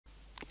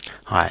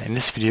Hi, in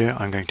this video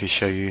I'm going to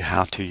show you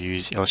how to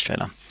use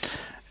Illustrator.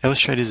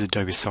 Illustrator is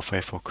Adobe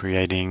software for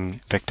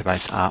creating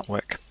vector-based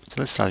artwork. So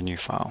let's start a new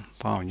file.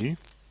 File new.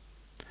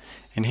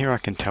 And here I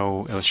can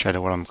tell Illustrator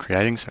what I'm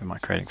creating. So am I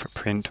creating for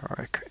print,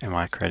 or am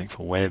I creating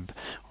for web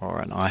or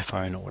an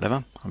iPhone or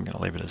whatever? I'm going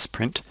to leave it as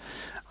print.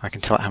 I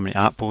can tell it how many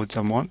artboards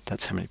I want.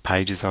 That's how many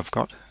pages I've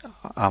got.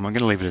 I'm going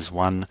to leave it as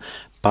one,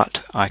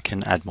 but I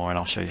can add more, and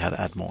I'll show you how to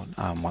add more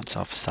once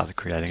I've started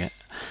creating it.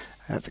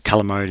 The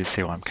color mode is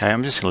CYMK.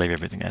 I'm just going to leave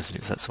everything as it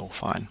is. That's all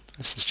fine.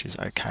 Let's just choose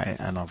OK,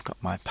 and I've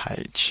got my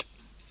page.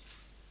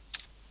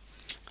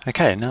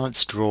 Okay, now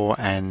let's draw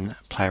and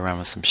play around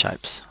with some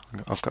shapes.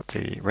 I've got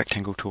the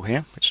rectangle tool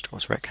here, which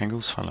draws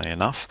rectangles, funnily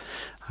enough.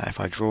 If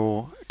I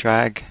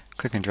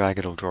click and drag,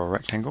 it'll draw a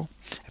rectangle.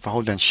 If I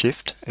hold down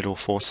Shift, it'll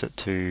force it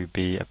to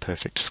be a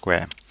perfect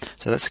square.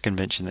 So that's a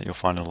convention that you'll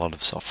find in a lot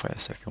of software.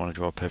 So if you want to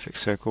draw a perfect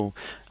circle,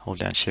 hold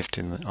down Shift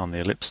on the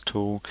ellipse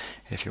tool.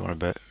 If you want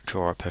to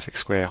draw a perfect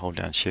square, hold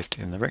down Shift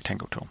in the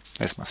rectangle tool.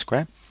 There's my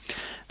square.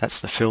 That's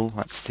the fill,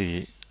 that's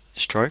the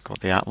stroke or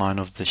the outline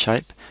of the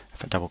shape.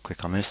 If I double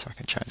click on this, I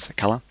can change the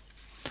color.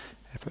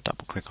 If I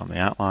double click on the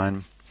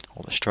outline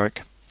or the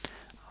stroke,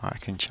 I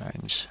can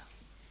change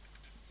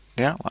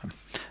the outline.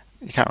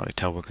 You can't really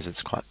tell because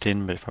it's quite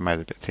thin, but if I made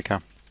it a bit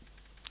thicker,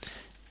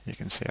 you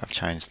can see I've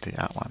changed the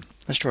outline.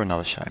 Let's draw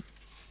another shape.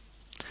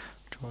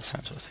 Draw the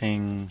same sort of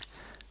thing.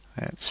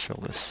 Let's fill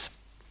this.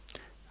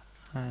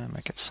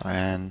 Make it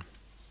cyan.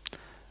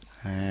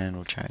 And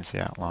we'll change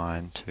the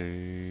outline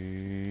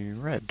to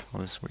red,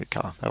 or this weird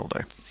colour. That'll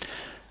do.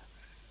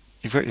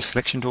 You've got your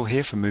selection tool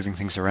here for moving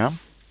things around.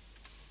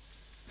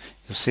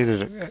 You'll see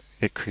that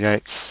it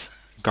creates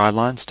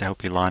guidelines to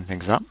help you line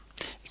things up.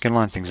 You can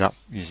line things up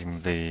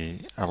using the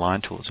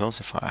Align tool as well.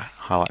 So if I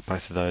highlight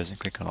both of those and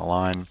click on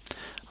Align,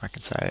 I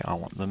can say I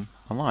want them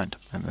aligned,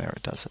 and there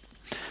it does it.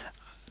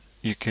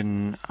 You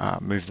can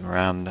move them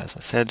around, as I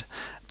said.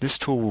 This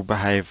tool will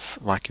behave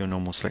like your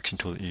normal selection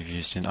tool that you've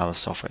used in other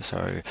software.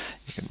 So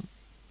you can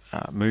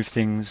move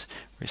things,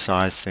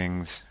 resize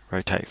things,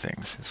 rotate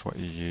things. That's what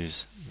you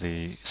use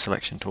the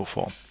selection tool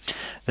for.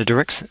 The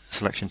direct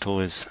selection tool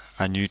is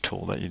a new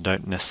tool that you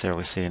don't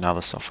necessarily see in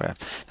other software.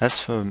 That's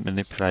for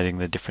manipulating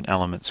the different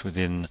elements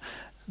within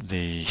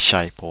the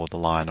shape or the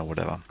line or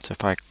whatever. So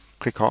if I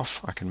click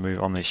off, I can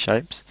move on these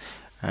shapes,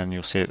 and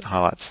you'll see it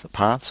highlights the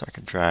path, so I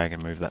can drag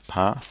and move that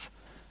path,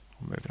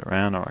 or move it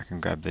around, or I can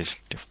grab this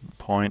different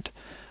point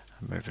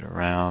and move it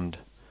around.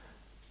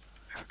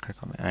 If I click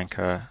on the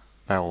anchor,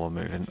 that will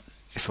move in.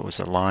 If it was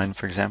a line,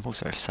 for example,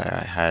 so if say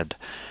I had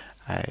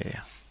a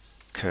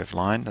curved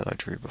line that I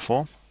drew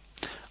before,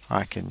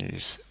 I can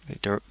use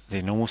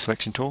the normal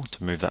selection tool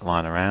to move that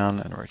line around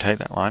and rotate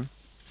that line.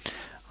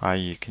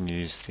 You can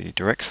use the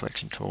direct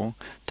selection tool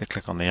to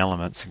click on the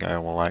elements and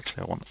go, well,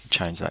 actually I want to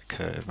change that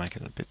curve, make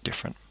it a bit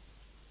different.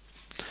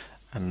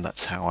 And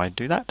that's how I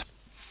do that.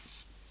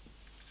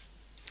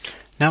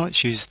 Now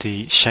let's use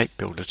the shape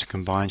builder to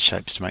combine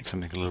shapes to make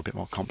something a little bit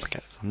more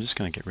complicated. I'm just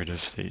going to get rid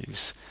of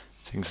these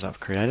things that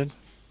I've created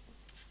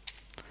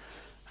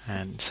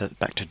and set it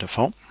back to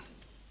default.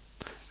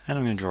 And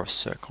I'm going to draw a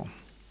circle.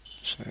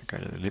 So go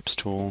to the ellipse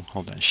tool,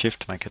 hold down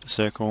Shift to make it a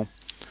circle,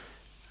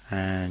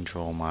 and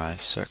draw my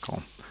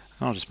circle.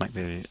 And I'll just make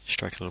the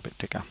stroke a little bit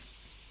thicker.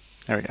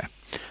 There we go.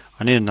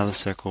 I need another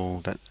circle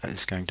that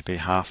is going to be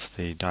half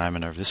the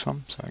diameter of this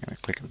one. So I'm going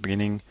to click at the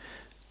beginning,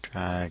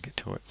 drag it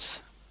to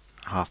its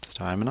half the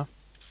diameter.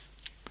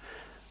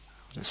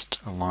 I'll just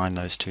align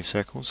those two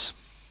circles.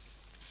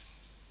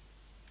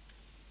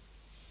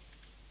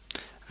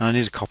 And I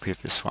need a copy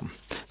of this one.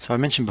 So I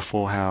mentioned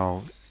before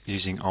how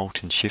using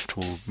Alt and Shift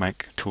will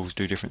make tools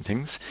do different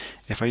things.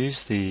 If I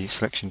use the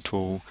selection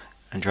tool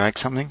and drag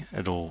something,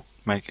 it'll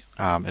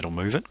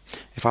move it.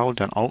 If I hold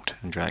down Alt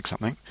and drag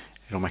something,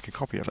 it'll make a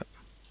copy of it,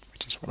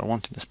 which is what I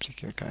want in this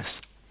particular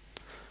case.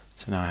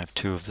 So now I have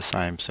two of the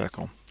same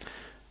circle.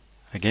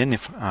 Again,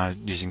 if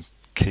using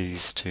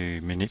keys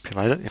to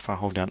manipulate it, if I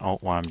hold down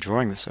Alt while I'm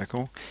drawing the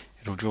circle,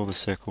 it'll draw the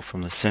circle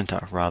from the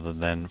center rather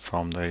than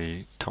from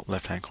the top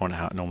left hand corner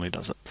how it normally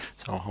does it.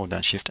 So I'll hold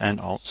down Shift and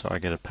Alt so I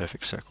get a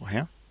perfect circle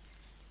here.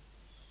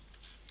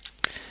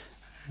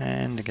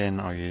 And again,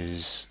 I'll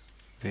use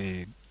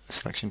the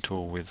selection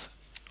tool with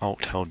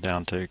Alt held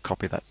down to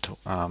copy that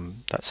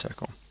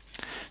circle.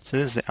 So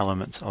there's the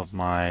elements of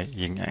my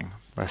yin-yang.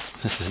 That's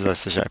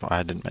the shape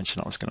I didn't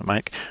mention I was going to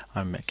make.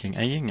 I'm making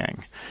a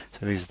yin-yang.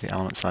 So these are the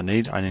elements I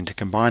need. I need to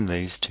combine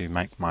these to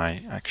make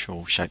my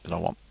actual shape that I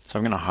want. So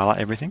I'm going to highlight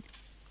everything,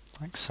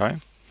 like so.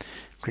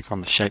 Click on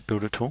the Shape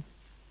Builder tool.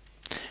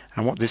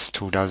 And what this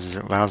tool does is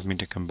it allows me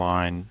to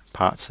combine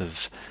parts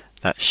of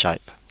that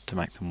shape to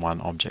make them one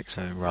object.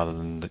 So rather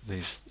than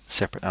these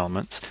separate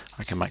elements,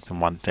 I can make them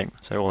one thing.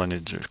 So all I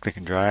need to do is click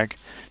and drag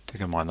to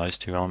combine those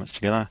two elements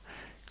together,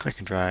 click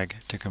and drag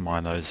to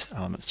combine those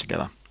elements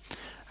together.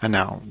 And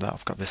now that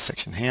I've got this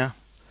section here,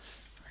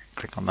 I can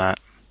click on that,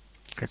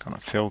 click on a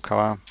fill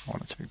color, I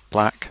want it to be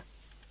black.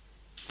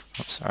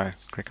 Oops, sorry,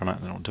 click on it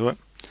and it'll do it.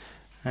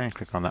 And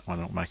click on that one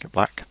and it'll make it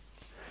black.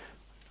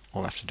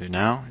 All I have to do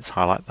now is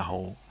highlight the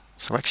whole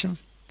selection,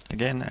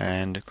 again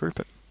and group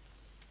it.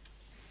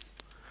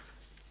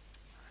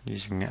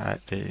 Using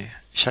the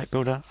shape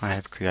builder, I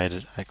have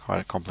created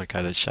quite a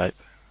complicated shape,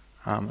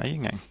 a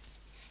yin yang.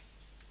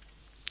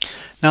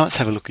 Now let's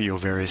have a look at your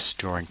various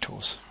drawing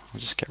tools. I'll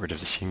just get rid of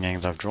this yin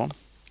yang that I've drawn.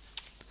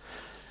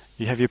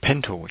 You have your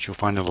pen tool, which you'll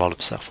find in a lot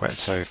of software.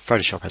 So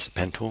Photoshop has a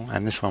pen tool,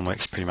 and this one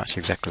works pretty much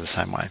exactly the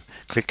same way.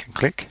 Click and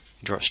click,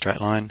 you draw a straight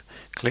line.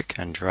 Click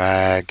and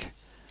drag,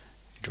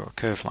 you draw a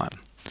curved line.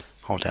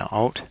 Hold down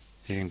Alt,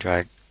 you can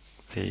drag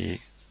the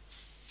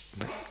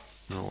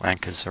little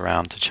anchors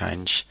around to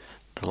change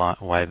the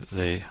way that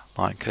the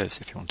line curves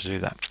if you want to do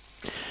that.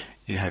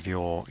 You have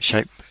your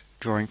shape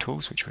drawing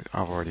tools, which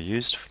I've already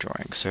used for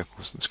drawing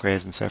circles and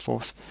squares and so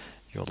forth.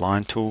 Your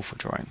line tool for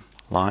drawing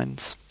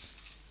lines.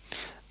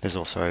 There's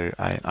also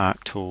an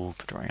arc tool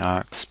for drawing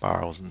arcs,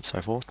 spirals and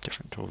so forth,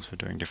 different tools for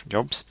doing different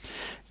jobs.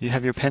 You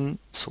have your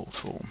pencil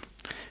tool,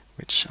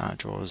 which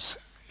draws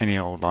any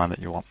old line that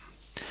you want.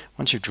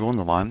 Once you've drawn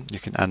the line, you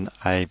can add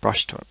a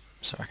brush to it.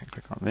 So I can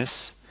click on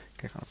this,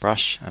 click on a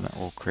brush, and it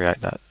will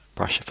create that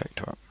brush effect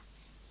to it.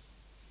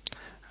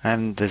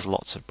 And there's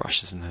lots of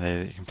brushes in there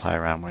that you can play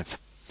around with.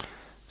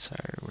 So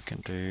we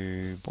can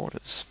do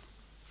borders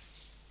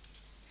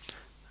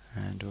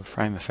and do a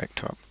frame effect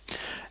to it.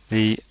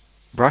 The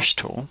brush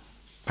tool,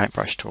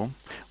 paintbrush tool,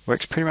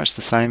 works pretty much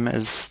the same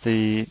as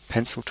the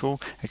pencil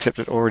tool, except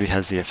it already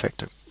has the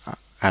effect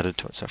added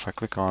to it. So if I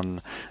click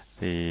on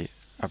a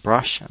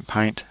brush and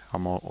paint,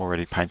 I'm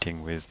already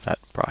painting with that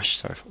brush.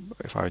 So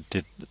if I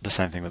did the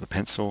same thing with the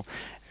pencil,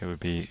 it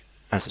would be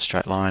as a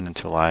straight line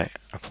until I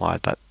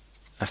applied that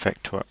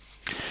effect to it.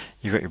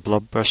 You've got your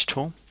blob brush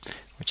tool,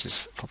 which is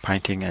for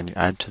painting, and you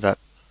add to that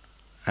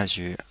as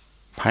you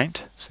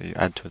paint, so you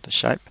add to it the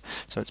shape.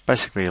 So it's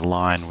basically a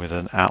line with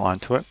an outline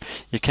to it.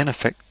 You can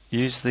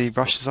use the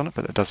brushes on it,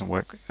 but it doesn't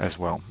work as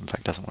well. In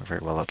fact, it doesn't work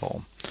very well at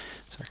all.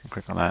 So I can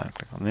click on that and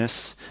click on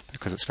this.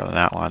 Because it's got an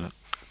outline, it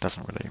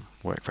doesn't really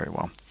work very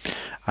well.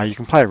 You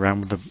can play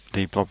around with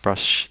the blob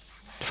brush.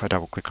 If I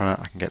double click on it,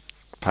 I can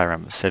play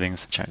around with the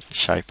settings and change the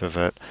shape of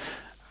it,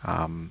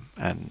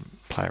 and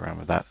play around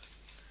with that.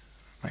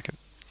 Make it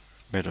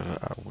a bit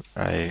of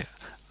a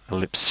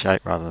ellipse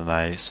shape rather than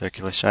a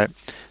circular shape.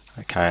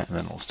 Okay, and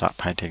then we'll start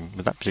painting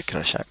with that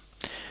particular shape.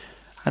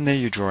 And there are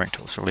your drawing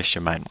tools, or at least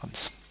your main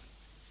ones.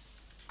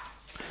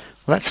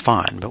 Well, that's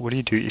fine, but what do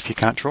you do if you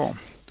can't draw?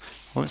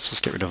 Well, let's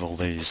just get rid of all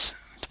these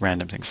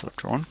random things that I've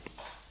drawn.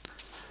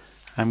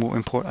 And we'll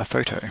import a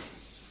photo.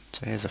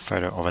 So here's a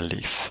photo of a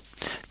leaf.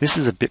 This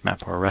is a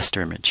bitmap or a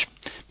raster image.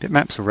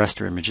 Bitmaps or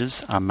raster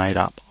images are made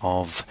up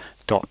of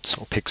dots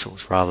or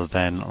pixels rather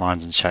than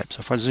lines and shapes.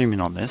 So if I zoom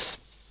in on this,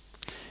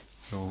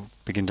 you'll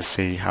begin to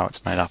see how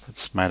it's made up.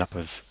 It's made up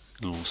of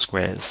little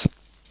squares.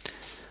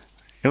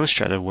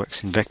 Illustrator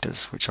works in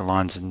vectors, which are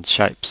lines and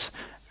shapes.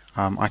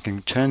 I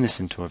can turn this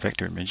into a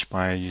vector image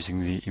by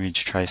using the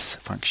image trace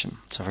function.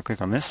 So if I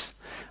click on this,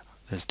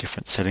 there's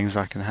different settings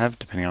I can have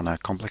depending on how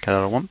complicated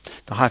I want.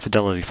 The high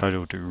fidelity photo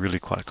will do really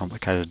quite a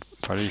complicated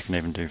photo. You can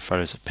even do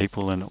photos of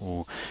people and it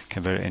will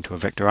convert it into a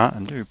vector art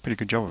and do a pretty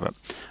good job of it.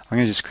 I'm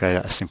going to just create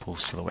a simple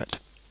silhouette.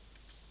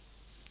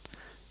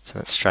 So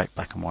that's straight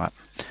black and white.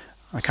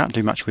 I can't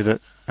do much with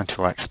it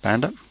until I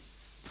expand it.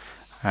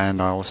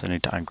 And I also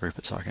need to ungroup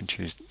it so I can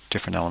choose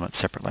different elements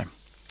separately.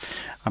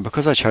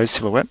 Because I chose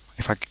silhouette,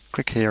 if I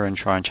click here and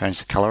try and change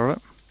the color of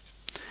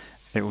it,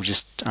 it will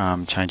just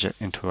change it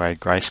into a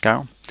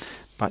grayscale.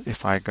 But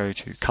if I go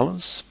to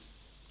colors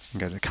and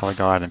go to color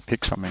guide and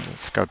pick something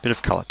that's got a bit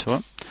of color to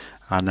it,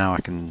 now I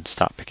can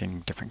start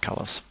picking different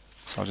colors.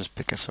 So I'll just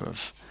pick a sort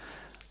of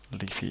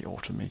leafy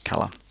autumny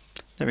color.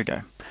 There we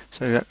go.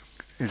 So that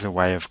is a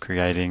way of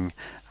creating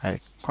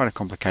quite a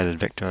complicated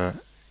vector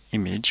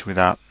image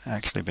without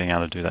actually being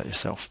able to do that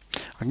yourself.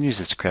 I can use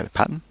this to create a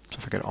pattern. So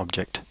if I go to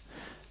Object,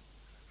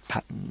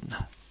 Pattern,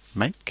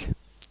 Make,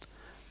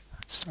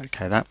 just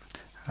OK that,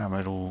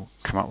 it'll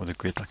come up with a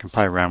grid. I can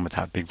play around with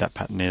how big that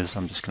pattern is.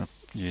 I'm just going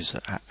to use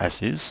it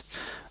as is.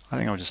 I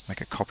think I'll just make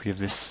a copy of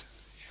this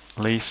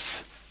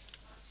leaf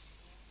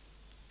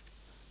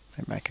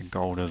and make a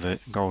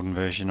golden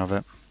version of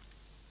it.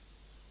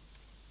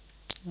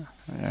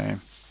 Okay.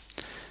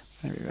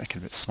 Maybe make it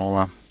a bit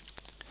smaller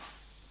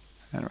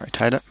and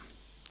rotate it.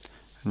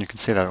 And you can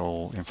see that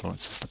all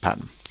influences the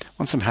pattern.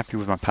 Once I'm happy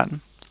with my pattern,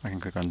 I can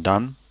click on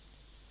Done.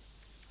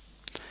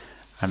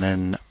 And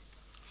then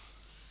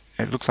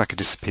it looks like it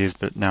disappears,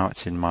 but now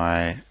it's in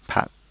my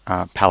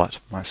palette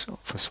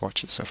for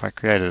swatches. So if I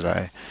created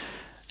a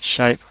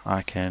shape,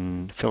 I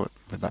can fill it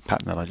with that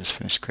pattern that I just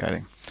finished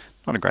creating.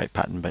 Not a great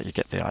pattern, but you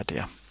get the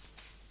idea.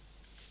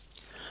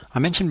 I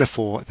mentioned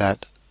before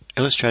that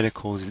Illustrator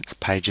calls its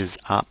pages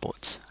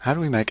artboards. How do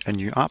we make a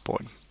new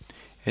artboard?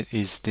 It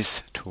is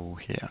this tool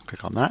here.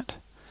 Click on that.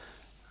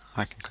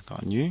 I can click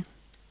on New,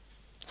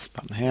 this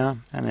button here,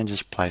 and then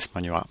just place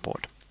my new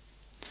artboard.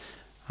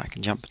 I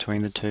can jump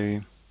between the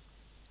two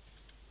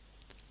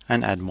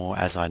and add more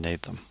as I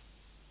need them.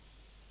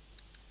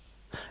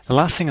 The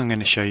last thing I'm going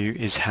to show you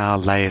is how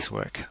layers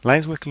work.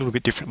 Layers work a little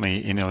bit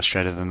differently in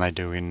Illustrator than they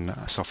do in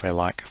software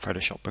like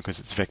Photoshop because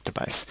it's vector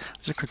based.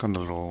 Just click on the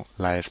little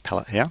layers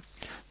palette here.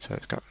 So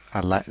it's got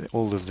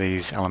all of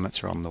these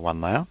elements are on the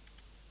one layer.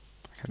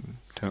 I can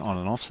turn it on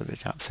and off so that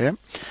you can't see it.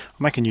 I'll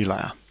make a new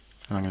layer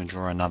and I'm going to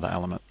draw another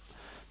element.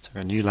 So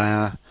a new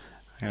layer,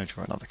 I'm going to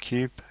draw another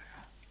cube.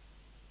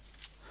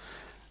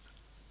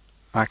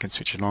 I can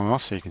switch it on and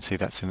off so you can see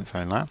that's in its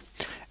own layer.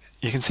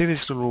 You can see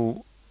this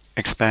little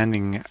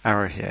expanding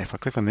arrow here. If I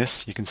click on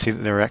this, you can see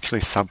that there are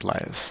actually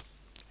sub-layers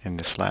in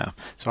this layer.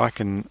 So I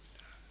can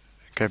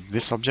grab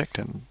this object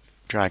and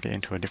drag it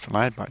into a different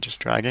layer by just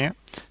dragging it.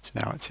 So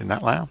now it's in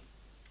that layer.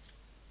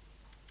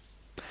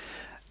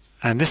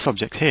 And this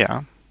object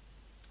here,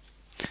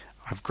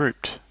 I've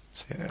grouped.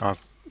 See,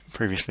 I've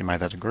previously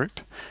made that a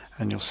group,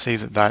 and you'll see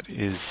that that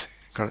is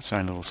got its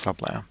own little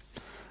sub-layer.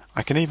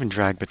 I can even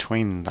drag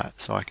between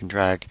that. So I can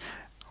I'll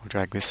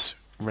drag this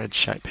red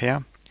shape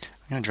here.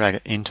 I'm going to drag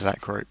it into that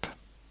group.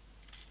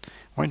 I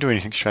won't do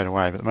anything straight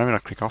away, but the moment I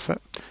click off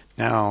it,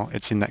 now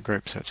it's in that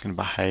group, so it's going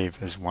to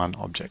behave as one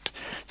object.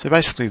 So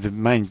basically the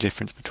main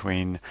difference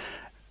between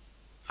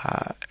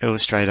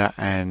Illustrator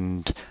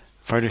and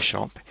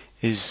Photoshop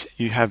is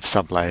you have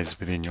sub-layers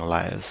within your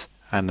layers,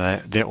 and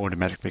they're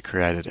automatically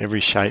created. Every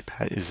shape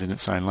is in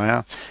its own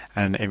layer,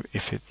 and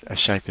if a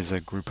shape is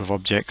a group of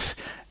objects,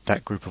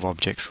 that group of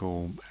objects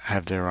will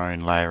have their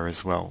own layer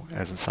as well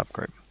as a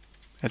subgroup.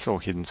 It's all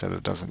hidden so that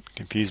it doesn't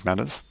confuse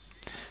matters,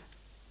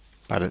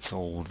 but it's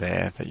all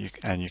there that you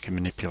can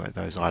manipulate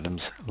those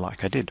items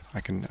like I did. I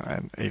can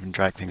even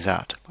drag things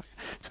out.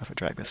 So if I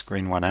drag this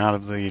green one out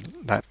of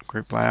that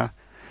group layer,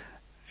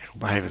 it'll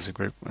behave as a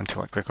group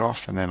until I click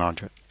off, and then I'll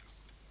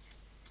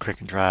click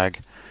and drag,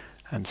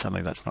 and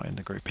suddenly that's not in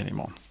the group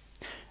anymore.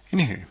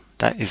 Anywho,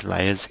 that is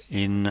layers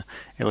in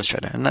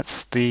Illustrator, and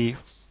that's the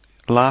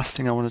last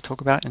thing I want to talk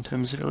about in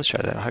terms of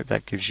Illustrator. I hope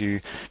that gives you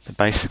the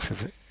basics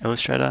of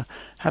Illustrator.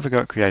 Have a go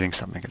at creating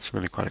something. It's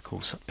really quite a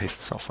cool piece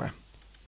of software.